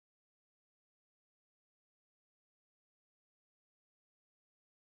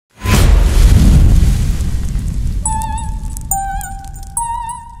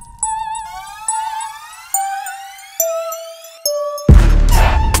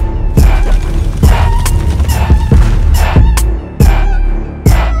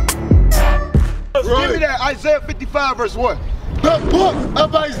Isaiah 55 verse what? The book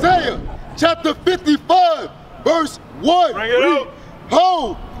of Isaiah, chapter 55, verse 1. Bring it up.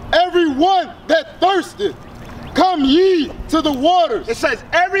 Ho, everyone that thirsteth, come ye to the waters. It says,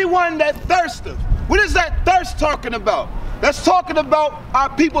 everyone that thirsteth. What is that thirst talking about? That's talking about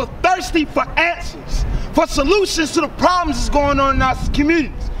our people thirsty for answers, for solutions to the problems that's going on in our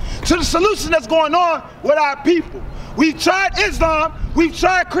communities, to the solution that's going on with our people. We've tried Islam, we've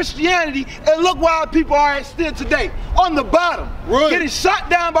tried Christianity, and look where our people are still today. On the bottom, getting shot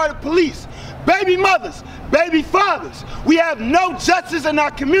down by the police. Baby mothers, baby fathers. We have no justice in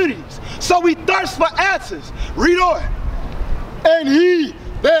our communities. So we thirst for answers. Read on. And he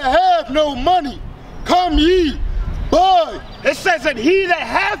that have no money, come ye, buy. It says that he that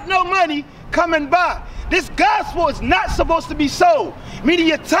hath no money, come and buy. This gospel is not supposed to be sold. Meaning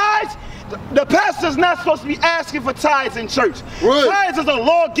your tithes, the pastor's not supposed to be asking for tithes in church. Tithes is a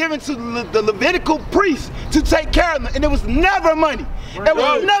law given to the Levitical priests to take care of them, and it was never money. It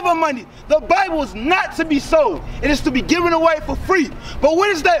was never money. The Bible is not to be sold. It is to be given away for free. But what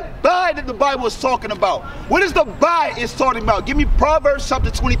is that buy that the Bible is talking about? What is the buy it's talking about? Give me Proverbs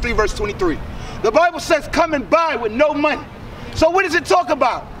chapter 23, verse 23. The Bible says come and buy with no money. So what does it talk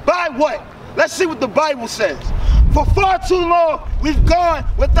about? Buy what? Let's see what the Bible says. For far too long, we've gone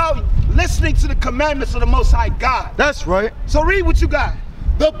without listening to the commandments of the Most High God. That's right. So read what you got.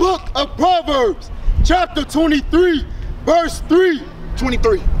 The book of Proverbs, chapter 23, verse 3.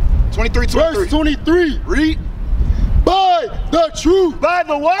 23. Verse 23. Read. Buy the truth. Buy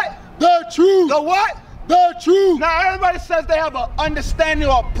the what? The truth. The what? The truth. Now everybody says they have an understanding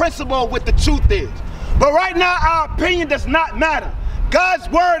or principle of what the truth is. But right now our opinion does not matter. God's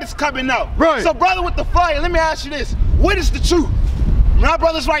word is coming out. Right. So brother with the fire, let me ask you this. What is the truth? My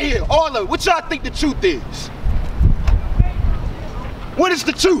brothers right here, all of it. What y'all think the truth is? What is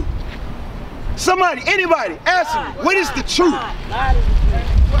the truth? Somebody, anybody, answer me. What is the truth?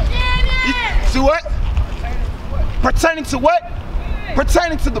 To what? Pertaining to what?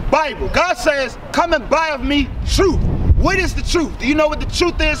 Pertaining to the Bible. God says, come and buy of me truth. What is the truth? Do you know what the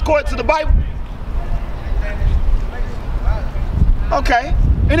truth is according to the Bible? Okay.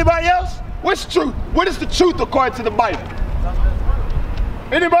 Anybody else? What's truth? What is the truth according to the Bible?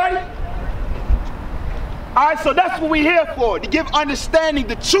 Anybody? All right, so that's what we're here for, to give understanding,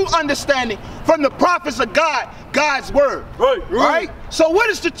 the true understanding from the prophets of God, God's word. Right? So what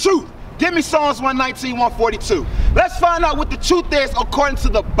is the truth? Give me Psalms 119, 142. Let's find out what the truth is according to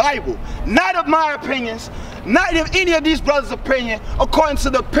the Bible. Not of my opinions, not of any of these brothers' opinion, according to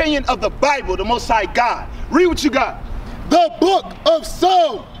the opinion of the Bible, the Most High God. Read what you got. The book of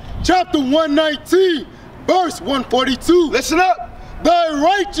Psalms, chapter 119, verse 142. Listen up. Thy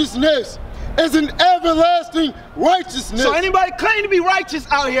righteousness is an everlasting righteousness. So anybody claim to be righteous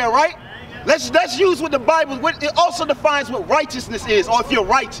out here, right? Let's use what the Bible, it also defines what righteousness is, or if you're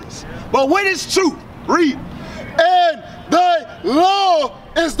righteous. But what is truth? Read. And thy law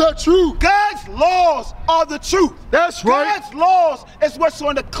is the truth. God's laws are the truth. That's right. God's laws is what's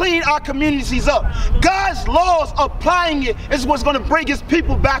going to clean our communities up. God's laws, applying it, is what's going to bring his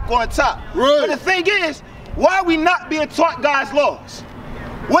people back on top. Right. But the thing is, why are we not being taught God's laws?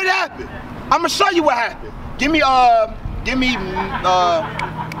 What happened? I'm going to show you what happened. Give me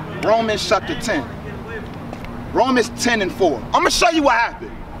Romans chapter 10. Romans 10 and 4. I'm going to show you what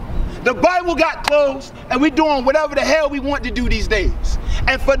happened. The Bible got closed, and we're doing whatever the hell we want to do these days.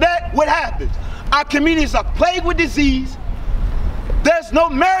 And for that, what happens? Our communities are plagued with disease. There's no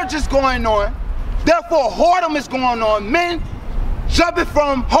marriages going on. Therefore, whoredom is going on. Men jumping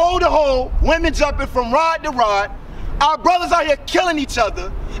from hole to hole, women jumping from rod to rod. Our brothers out here killing each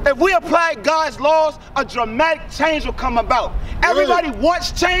other. If we apply God's laws, a dramatic change will come about. Everybody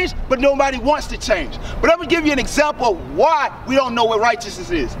wants change, but nobody wants to change. But let me give you an example of why we don't know what righteousness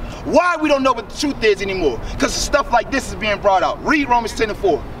is. Why we don't know what the truth is anymore. Because stuff like this is being brought out. Read Romans 10 and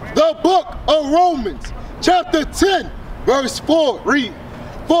 4. The book of Romans, chapter 10, verse 4. Read.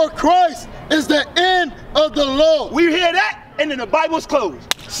 For Christ is the end of the law. We hear that, and then the Bible's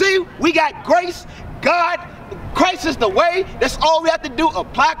closed. See, we got grace, God, Christ is the way. That's all we have to do,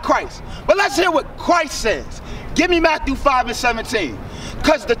 apply Christ. But let's hear what Christ says. Give me Matthew 5 and 17.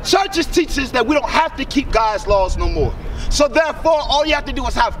 Because the churches teaches that we don't have to keep God's laws no more. So therefore, all you have to do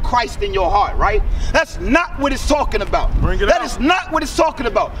is have Christ in your heart, right? That's not what it's talking about. That is not what it's talking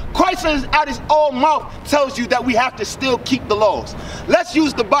about. Christ out his own mouth tells you that we have to still keep the laws. Let's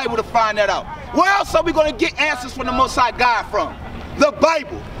use the Bible to find that out. Where else are we going to get answers from the Most High God from? The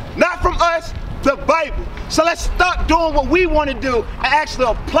Bible. Not from us, the Bible. So let's stop doing what we want to do and actually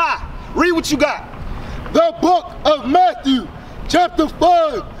apply. Read what you got. The book of Matthew, chapter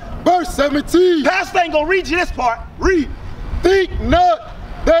 5, verse 17. Pastor ain't gonna read you this part. Read. Think not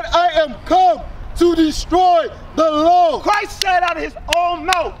that I am come to destroy the law. Christ said out of his own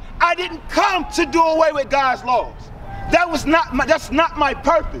mouth, I didn't come to do away with God's laws. That's not my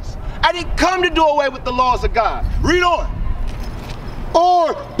purpose. I didn't come to do away with the laws of God. Read on.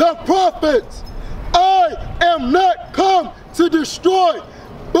 Or the prophets. I am not come to destroy,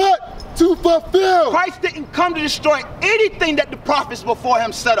 but to fulfill. Christ didn't come to destroy anything that the prophets before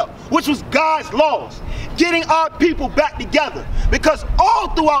him set up, which was God's laws, getting our people back together. Because all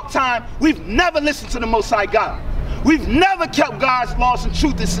throughout time, we've never listened to the Most High God. We've never kept God's laws in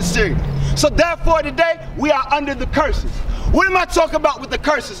truth and sincerity. So therefore today, we are under the curses. What am I talking about with the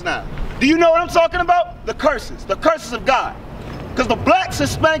curses now? Do you know what I'm talking about? The curses of God. Because the blacks,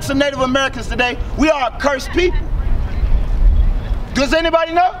 Hispanics, and Native Americans today, we are a cursed people. Does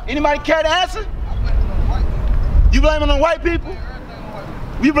anybody know? Anybody care to answer? You blaming on white people?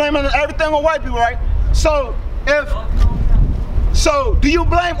 You blaming everything on white people, right? So do you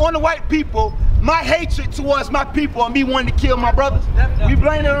blame on the white people my hatred towards my people and me wanting to kill my brothers? We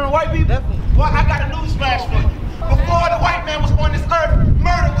blame it on the white people? Definitely. Well, I got a news flash for you. Before the white man was on this earth,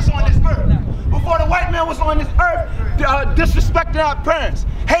 murder was on this earth. Before the white man was on this earth, disrespecting our parents,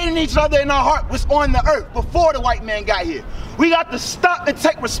 hating each other in our heart was on the earth before the white man got here. We got to stop and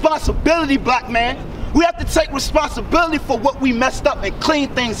take responsibility, black man. We have to take responsibility for what we messed up and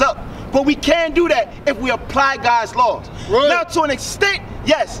clean things up. But we can't do that if we apply God's laws. Right. Now, to an extent,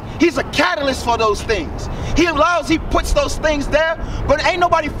 yes, he's a catalyst for those things. He puts those things there, but ain't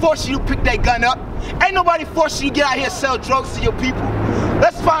nobody forcing you to pick that gun up. Ain't nobody forcing you to get out here and sell drugs to your people.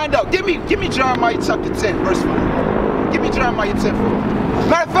 Let's find out. Give me Jeremiah chapter 10, verse 4. Give me Jeremiah 10, 4.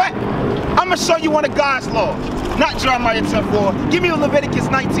 Matter of fact, I'm going to show you one of God's laws. Not Jeremiah 10, 4. Give me Leviticus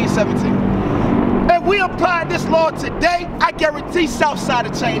 19, 17. If we apply this law today, I guarantee Southside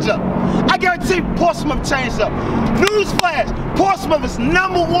will change up. I guarantee Portsmouth change up. Newsflash, Portsmouth is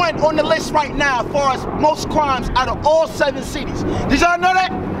 #1 on the list right now as far as most crimes out of all 7 cities. Did y'all know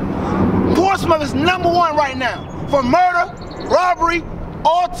that? Portsmouth is #1 right now for murder, robbery,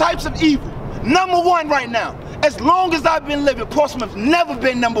 all types of evil. #1 right now. As long as I've been living, Portsmouth's never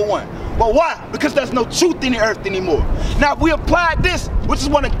been #1. But why? Because there's no truth in the earth anymore. Now, if we apply this, which is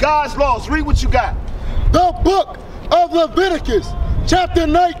one of God's laws, read what you got. The book of Leviticus, chapter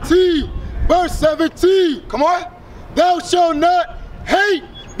 19, verse 17. Come on. Thou shalt not hate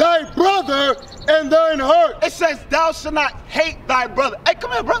thy brother and thine heart. It says, thou shalt not hate thy brother. Hey,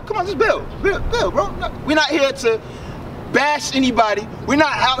 come here, bro. Come on, just build, bro. No, we're not here to bash anybody. We're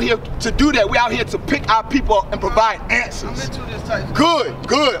not out here to do that. We're out here to pick our people up and provide answers. I'm into this type. Good.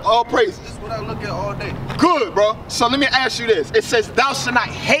 All praises. This is what I look at all day. Good, bro. So let me ask you this. It says, thou shalt not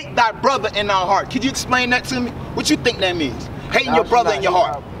hate thy brother in thy heart. Could you explain that to me? What you think that means? Hating your brother in your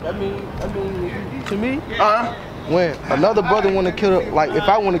heart. I mean, to me, when another brother want to kill, like if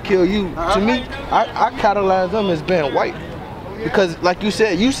I want to kill you, to me, I catalyze them as being white. Because like you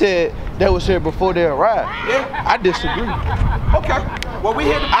said they was here before they arrived. Yeah. I disagree. Okay. Well, we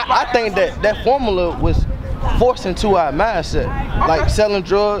here to I think that formula was forced into our mindset. Like selling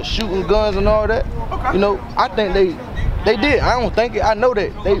drugs, shooting guns and all that. Okay. You know, I think they did. I don't think it. I know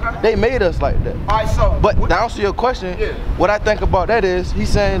that they made us like that. All right, so. But to answer your question, Yeah. what I think about that is he's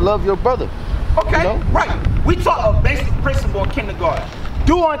saying love your brother. Okay, You know? right. We taught a basic principle in kindergarten.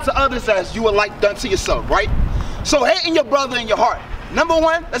 Do unto others as you would like done to yourself, right? So hating your brother in your heart.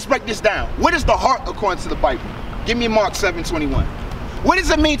 #1, let's break this down. What is the heart according to the Bible? Give me Mark 7:21. What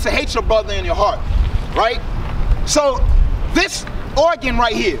does it mean to hate your brother in your heart, right? So this organ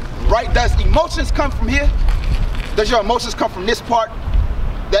right here, right? Does emotions come from here? Does your emotions come from this part?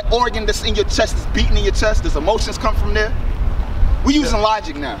 That organ that's in your chest is beating in your chest. Does emotions come from there? We're using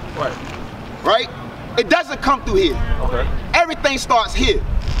logic now. Right? It doesn't come through here. Okay. Everything starts here.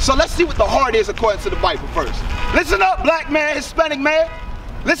 So let's see what the heart is according to the Bible first. Listen up, black man, Hispanic man.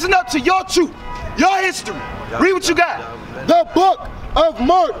 Listen up to your truth, your history. Read what you got. The book of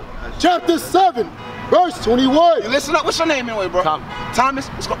Mark, chapter 7, verse 21. You listen up. What's your name anyway, bro? Thomas.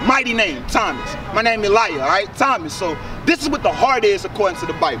 It's called mighty name, Thomas. My name is Elijah, all right? Thomas. So this is what the heart is according to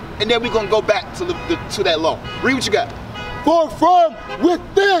the Bible. And then we're going to go back to that law. Read what you got. For from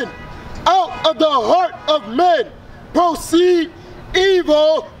within, out of the heart of men, proceed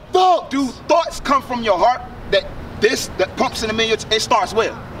evil thoughts. Do thoughts come from your heart? That pumps in the middle, it starts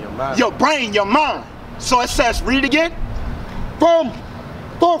where? Your mind. Your brain, your mind. So it says, read it again.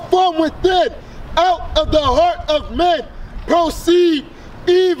 For from within, out of the heart of men, proceed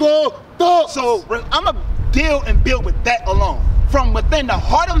evil thoughts. So I'm going to deal and build with that alone. From within the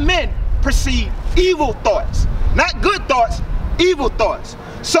heart of men proceed evil thoughts. Not good thoughts, evil thoughts.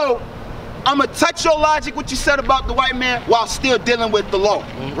 So I'm gonna touch your logic, what you said about the white man, while still dealing with the law,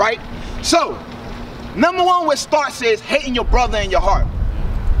 right? So, number one, what starts is hating your brother in your heart.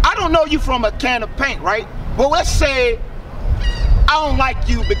 I don't know you from a can of paint, right? But let's say I don't like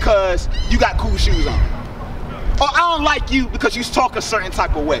you because you got cool shoes on. Or I don't like you because you talk a certain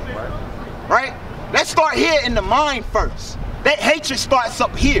type of way, right? Let's start here in the mind first. That hatred starts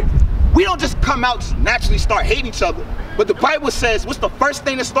up here. We don't just come out just naturally start hating each other. But the Bible says, what's the first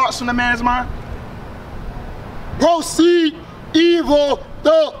thing that starts from the man's mind? Proceed evil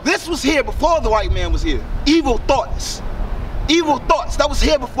thoughts. This was here before the white man was here. Evil thoughts. Evil thoughts. That was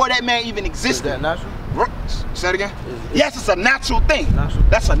here before that man even existed. Is that natural? Say that again? Yes, it's a natural thing. Natural.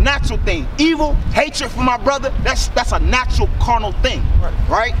 That's a natural thing. Evil, hatred for my brother, that's a natural carnal thing.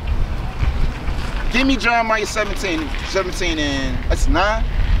 Right? Give me Jeremiah 17 and that's 9.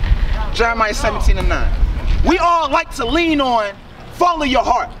 Jeremiah 17 and 9. We all like to lean on follow your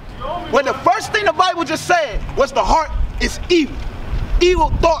heart. Well, the first thing the Bible just said was the heart is evil. Evil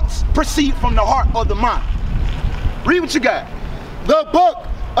thoughts proceed from the heart or the mind. Read what you got. The book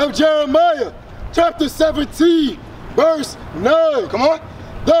of Jeremiah, chapter 17, verse 9. Come on.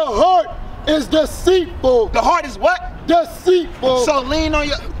 The heart is deceitful. The heart is what? Deceitful. So lean on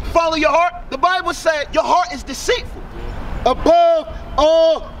follow your heart. The Bible said your heart is deceitful. Above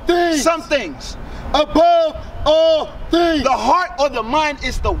all things. Some things. Above all things. The heart or the mind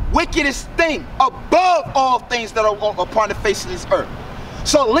is the wickedest thing above all things that are upon the face of this earth.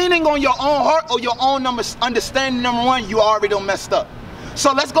 So leaning on your own heart or your own understanding, number one, you already done messed up.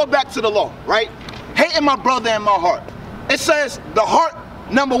 So let's go back to the law, right? Hating my brother in my heart. It says the heart,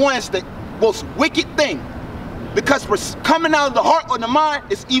 number one, is the most wicked thing. Because coming out of the heart or the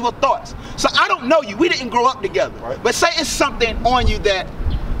mind is evil thoughts. So I don't know you. We didn't grow up together. Right. But say it's something on you that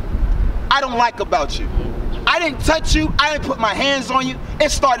I don't like about you. I didn't touch you. I didn't put my hands on you. It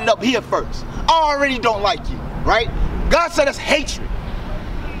started up here first. I already don't like you, right? God said it's hatred.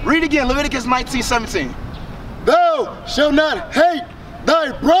 Read again, Leviticus 19:17. Thou shalt not hate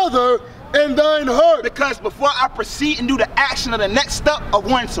thy brother in thine heart. Because before I proceed and do the action of the next step of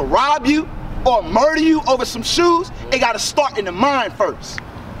wanting to rob you or murder you over some shoes, it got to start in the mind first.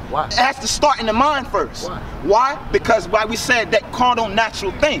 Why? It has to start in the mind first. Why? Because why we said that carnal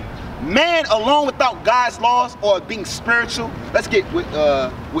natural thing. Man alone without God's laws or being spiritual, let's get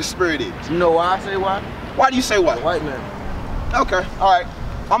what spirit is. You know why I say why? Why do you say why? The white man. Okay, all right.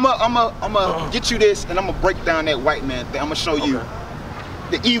 I'm gonna get you this and I'm gonna break down that white man thing. I'm gonna show you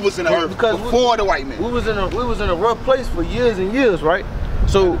the evils in the earth before the white man. We was in a rough place for years and years, right?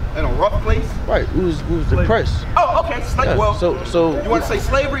 So in a rough place? Right, we was depressed. Oh, okay. Yeah, well, so you want to say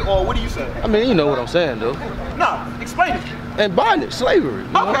slavery or what do you say? I mean, you know what I'm saying, though. No, explain it. And bondage, slavery.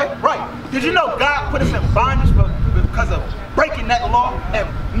 You know? Right. Did you know God put us in bondage because of breaking that law and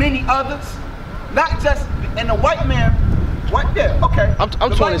many others? Not just in the white man. What? Yeah. Okay. I'm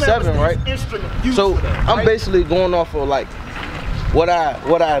 27, right? So I'm basically going off of like what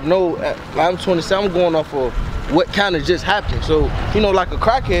I know. I'm 27. I'm going off of what kind of just happened. So you know, like a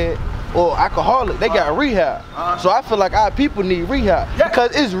crackhead or alcoholic, they got rehab. So I feel like our people need rehab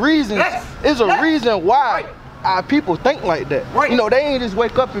because it's reasons. It's a reason why our people think like that. You know, they ain't just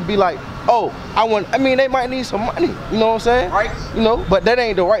wake up and be like, oh, I mean, they might need some money. You know what I'm saying? Right. You know, but that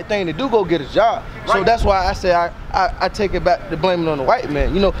ain't the right thing to do. Go get a job. So that's why I say I take it back to blaming on the white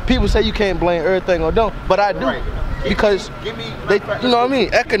man. You know, people say you can't blame everything on them, but I do. Because they, you know what I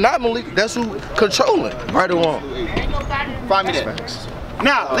mean? Economically, that's who controlling, right or wrong. Find me that.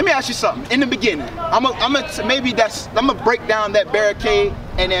 Now, let me ask you something. In the beginning, I'm gonna break down that barricade,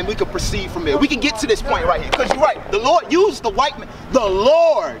 and then we can proceed from there. We can get to this point right here, because you're right. The Lord used the white man. The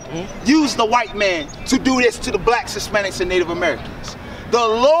Lord used the white man to do this to the blacks, Hispanics, and Native Americans. The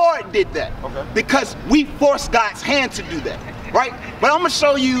Lord did that because we forced God's hand to do that, right? But I'm gonna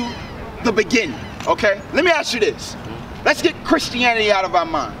show you the beginning. Okay, let me ask you this. Let's get Christianity out of our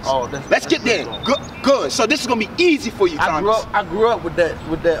minds. Oh, let's get there. Good. So this is gonna be easy for you, Thomas. I grew up with that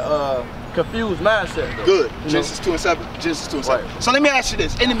confused mindset, though. Good. Genesis 2 and 7. Genesis 2 and 7. Right. So let me ask you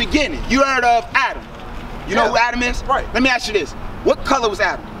this. In the beginning, you heard of Adam. You know who Adam is? Right. Let me ask you this. What color was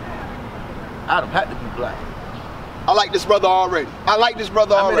Adam? Adam had to be black. I like this brother already. I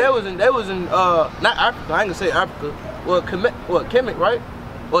mean, they was in not Africa. I ain't gonna say Africa. Well, Kemet, right?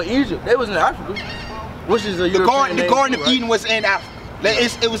 Or Egypt. They was in Africa, which is a European The Garden of Eden was in Africa.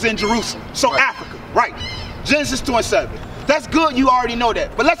 It was in Jerusalem. So Africa, right? Genesis 2 and 7. That's good. You already know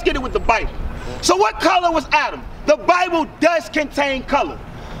that. But let's get it with the Bible. So what color was Adam? The Bible does contain color.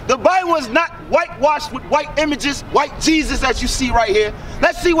 The Bible is not whitewashed with white images, white Jesus as you see right here.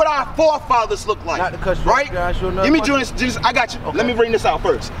 Let's see what our forefathers look like. Not to cut you right? off, Give me Genesis. I got you. Okay. Let me bring this out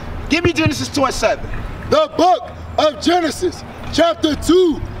first. Give me Genesis 2 and 7. The book of Genesis, chapter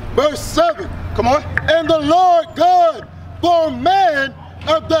 2, verse 7. Come on. And the Lord God formed man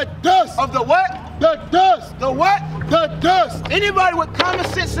of the dust. Of the what? The dust. The what? The dust. Anybody with common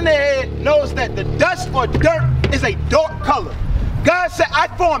sense in their head knows that the dust or dirt is a dark color. God said, I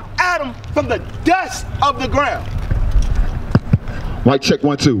formed Adam from the dust of the ground. Mic check,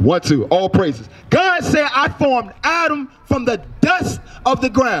 1, 2, 1, 2, all praises. God said, I formed Adam from the dust of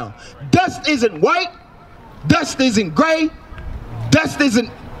the ground. Dust isn't white, dust isn't gray, dust isn't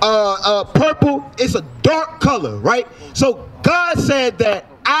purple, it's a dark color, right? So God said that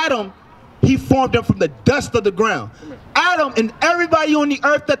Adam, he formed him from the dust of the ground. Adam and everybody on the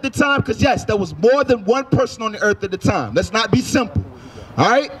earth at the time, because yes, there was more than one person on the earth at the time. Let's not be simple, all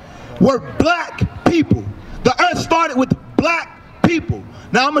right? Were black people. The earth started with black people.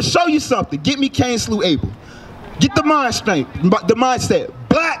 Now I'm gonna show you something. Get me Cain slew Abel. Get the mind straight, the mindset.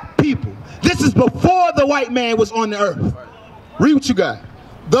 Black people. This is before the white man was on the earth. Read what you got.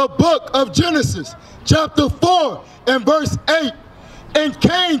 The book of Genesis, chapter 4 and verse 8. And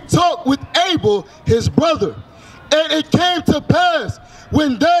Cain talked with Abel, his brother. And it came to pass,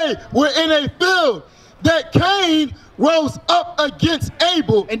 when they were in a field, that Cain rose up against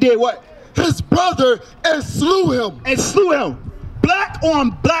Abel. And did what? His brother, and slew him. And slew him. Black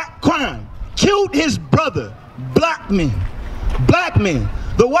on black crime. Killed his brother. Black men. Black men.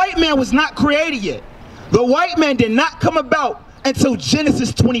 The white man was not created yet. The white man did not come about until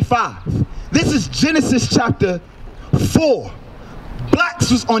Genesis 25. This is Genesis chapter 4.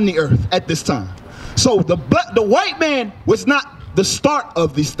 Blacks was on the earth at this time. So the white man was not the start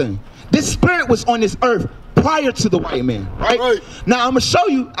of this thing. This spirit was on this earth prior to the white man, right? Now I'm gonna show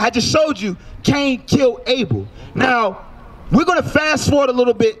you, I just showed you Cain killed Abel. Now, we're gonna fast forward a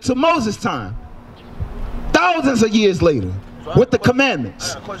little bit to Moses' time. Thousands of years later, with the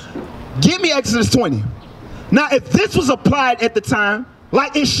commandments. Give me Exodus 20. Now, if this was applied at the time,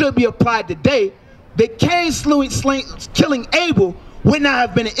 like it should be applied today, that Cain killing Abel would not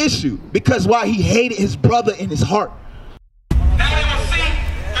have been an issue, because why? He hated his brother in his heart. Now they will see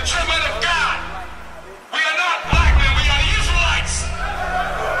the true men of God. We are not black men, we are the Israelites.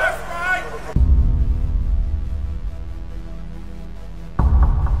 That's right.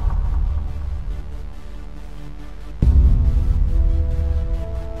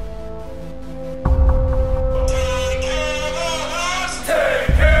 Take care of us. Take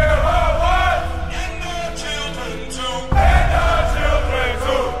care of us. And the children too. And the children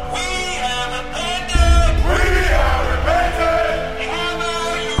too. We have repented. We have repented. How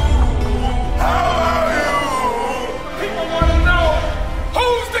about you? How about you? People want to know,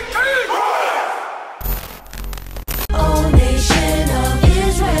 who's the king? O nation of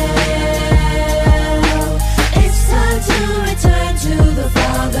Israel, it's time to return to the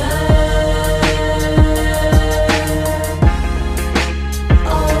Father.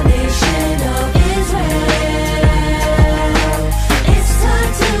 O nation of Israel, it's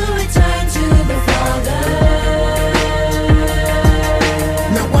time to return to the Father.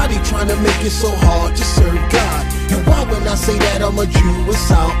 Now why they trying to make it so hard to serve God? And why when I say that I'm a Jew it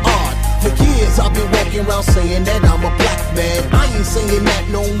sound odd? For years I've been walking around saying that I'm a black man. I ain't saying that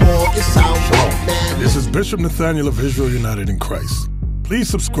no more, it sounds wrong, man. This is Bishop Nathaniel of Israel United in Christ. Please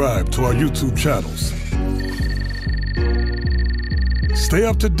subscribe to our YouTube channels. Stay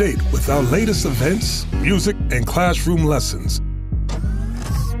up to date with our latest events, music, and classroom lessons.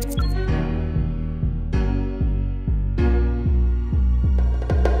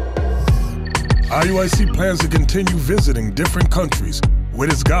 IUIC plans to continue visiting different countries where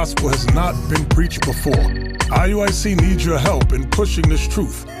this gospel has not been preached before. IUIC needs your help in pushing this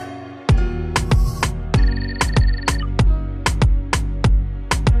truth.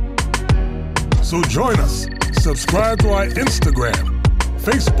 So join us. Subscribe to our Instagram,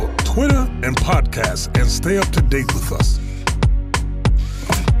 Facebook, Twitter, and podcasts, and stay up to date with us.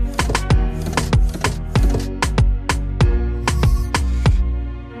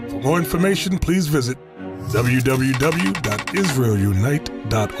 For more information, please visit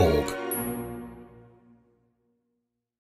www.israelunite.org.